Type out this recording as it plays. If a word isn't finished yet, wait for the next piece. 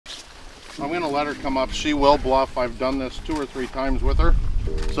I'm going to let her come up. She will bluff. I've done this 2 or 3 times with her.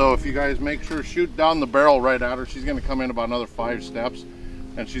 So if you guys make sure, shoot down the barrel right at her. She's going to come in about another 5 steps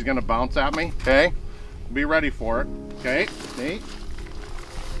and she's going to bounce at me. Okay? Be ready for it. Okay? Nate?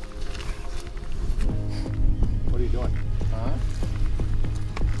 What are you doing? Huh?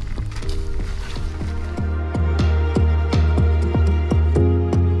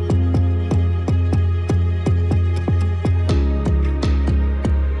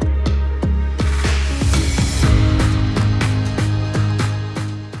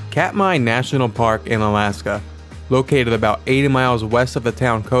 Katmai National Park in Alaska, located about 80 miles west of the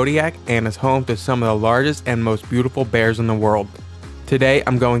town Kodiak, and is home to some of the largest and most beautiful bears in the world. Today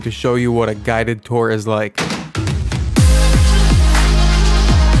I'm going to show you what a guided tour is like.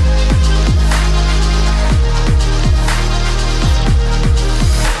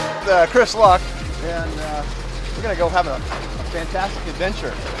 Kris Luck, and we're gonna go have a fantastic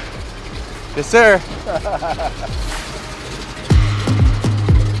adventure. Yes, sir.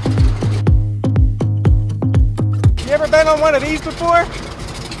 You ever been on one of these before?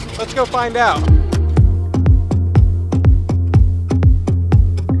 Let's go find out.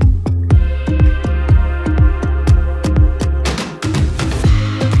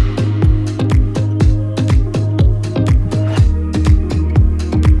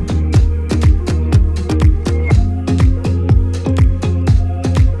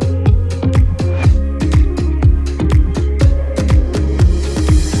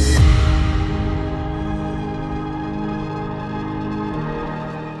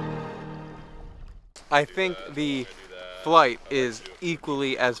 I think the flight is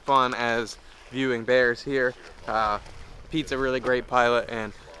equally as fun as viewing bears here. Pete's a really great pilot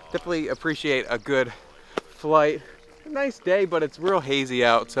and definitely appreciate a good flight. A nice day, but it's real hazy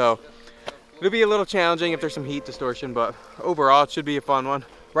out, so it'll be a little challenging if there's some heat distortion, but overall it should be a fun one.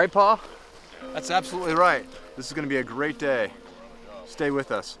 Right, Paul? That's absolutely right. This is going to be a great day. Stay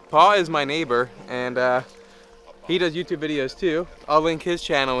with us. Paul is my neighbor, and he does YouTube videos too. I'll link his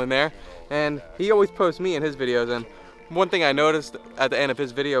channel in there. And he always posts me in his videos, and one thing I noticed at the end of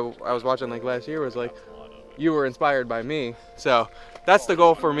his video I was watching like last year was like, you were inspired by me. So that's the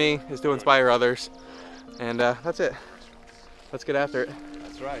goal for me, is to inspire others. And that's it. Let's get after it.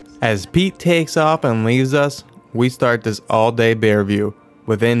 That's right. As Pete takes off and leaves us, we start this all-day bear view.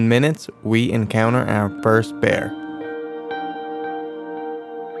 Within minutes, we encounter our first bear.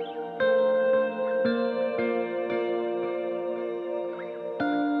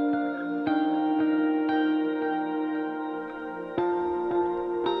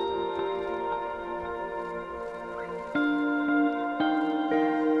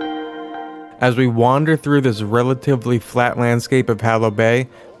 As we wander through this relatively flat landscape of Hallow Bay,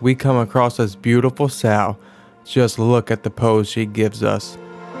 we come across this beautiful sow. Just look at the pose she gives us.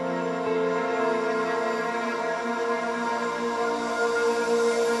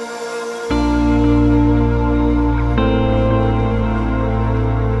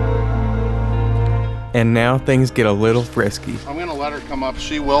 And now things get a little frisky. I'm going to let her come up.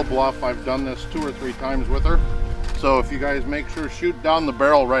 She will bluff. I've done this 2 or 3 times with her. So if you guys make sure, shoot down the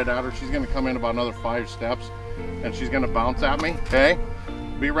barrel right at her. She's going to come in about another 5 steps and she's going to bounce at me. Okay?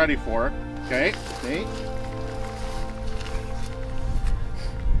 Be ready for it. Okay? Nate?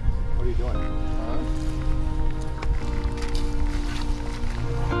 What are you doing? Huh?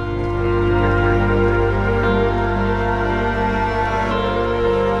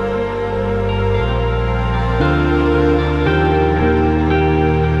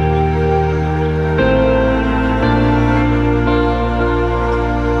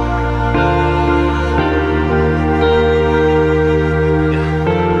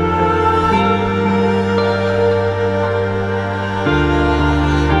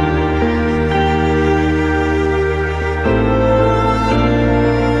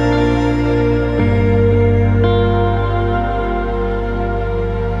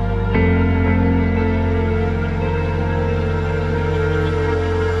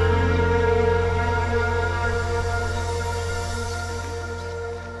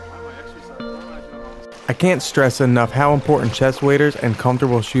 I can't stress enough how important chest waders and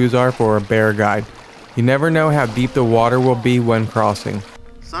comfortable shoes are for a bear guide. You never know how deep the water will be when crossing.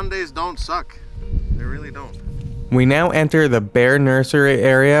 Sundays don't suck. They really don't. We now enter the bear nursery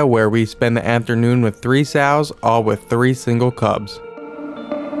area where we spend the afternoon with 3 sows, all with 3 single cubs.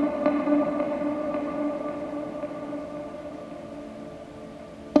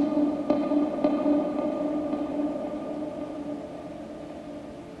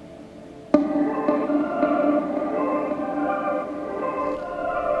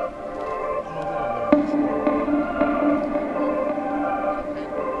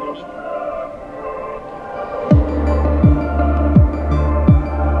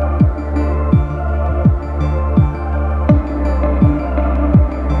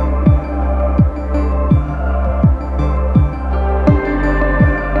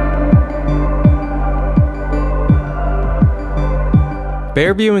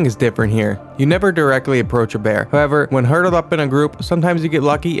 Bear viewing is different here. You never directly approach a bear. However, when herded up in a group, sometimes you get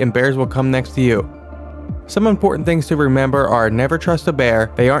lucky and bears will come next to you. Some important things to remember are never trust a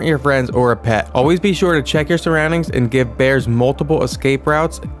bear, they aren't your friends or a pet. Always be sure to check your surroundings and give bears multiple escape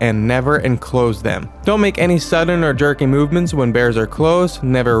routes and never enclose them. Don't make any sudden or jerky movements when bears are close,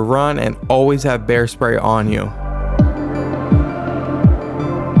 never run, and always have bear spray on you.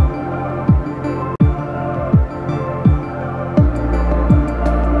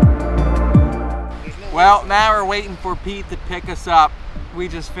 Well, now we're waiting for Pete to pick us up. We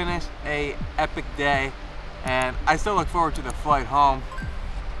just finished a epic day, and I still look forward to the flight home.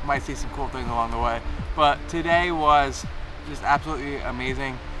 Might see some cool things along the way, but today was just absolutely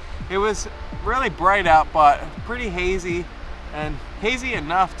amazing. It was really bright out, but pretty hazy, and hazy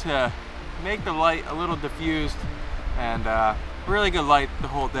enough to make the light a little diffused, and really good light the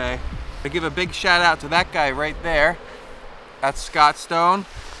whole day. I give a big shout out to that guy right there. That's Scott Stone.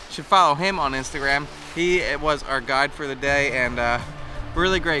 You should follow him on Instagram. He was our guide for the day, and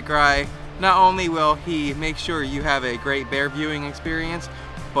really great guy. Not only will he make sure you have a great bear viewing experience,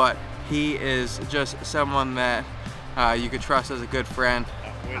 but he is just someone that you could trust as a good friend.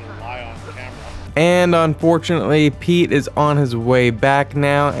 Way to lie on camera. And unfortunately, Pete is on his way back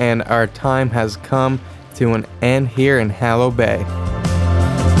now, and our time has come to an end here in Hallow Bay.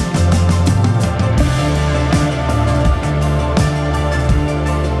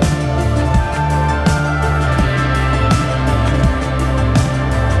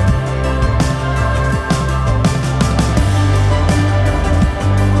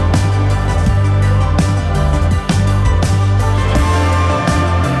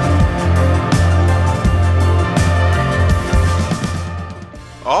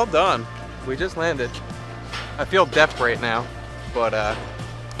 All done. We just landed. I feel deaf right now, but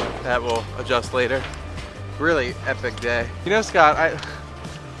that will adjust later. Really epic day. You know, Scott,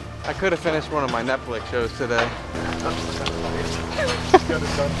 I could have finished one of my Netflix shows today.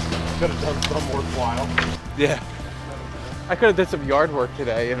 Could have done some worthwhile. Yeah. I could have did some yard work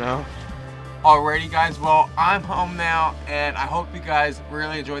today, you know. Alrighty guys, well, I'm home now, and I hope you guys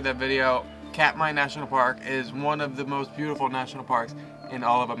really enjoyed that video. Katmai National Park is one of the most beautiful national parks in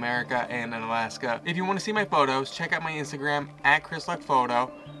all of America and in Alaska. If you want to see my photos, check out my Instagram at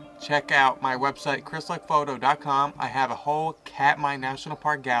KrisLuckPhoto. Check out my website, KrisLuckPhoto.com. I have a whole Katmai National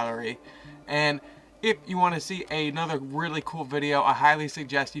Park gallery. And if you want to see another really cool video, I highly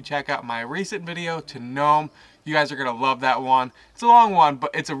suggest you check out my recent video to Nome. You guys are going to love that one. It's a long one,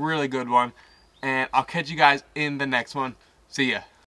 but it's a really good one. And I'll catch you guys in the next one. See ya.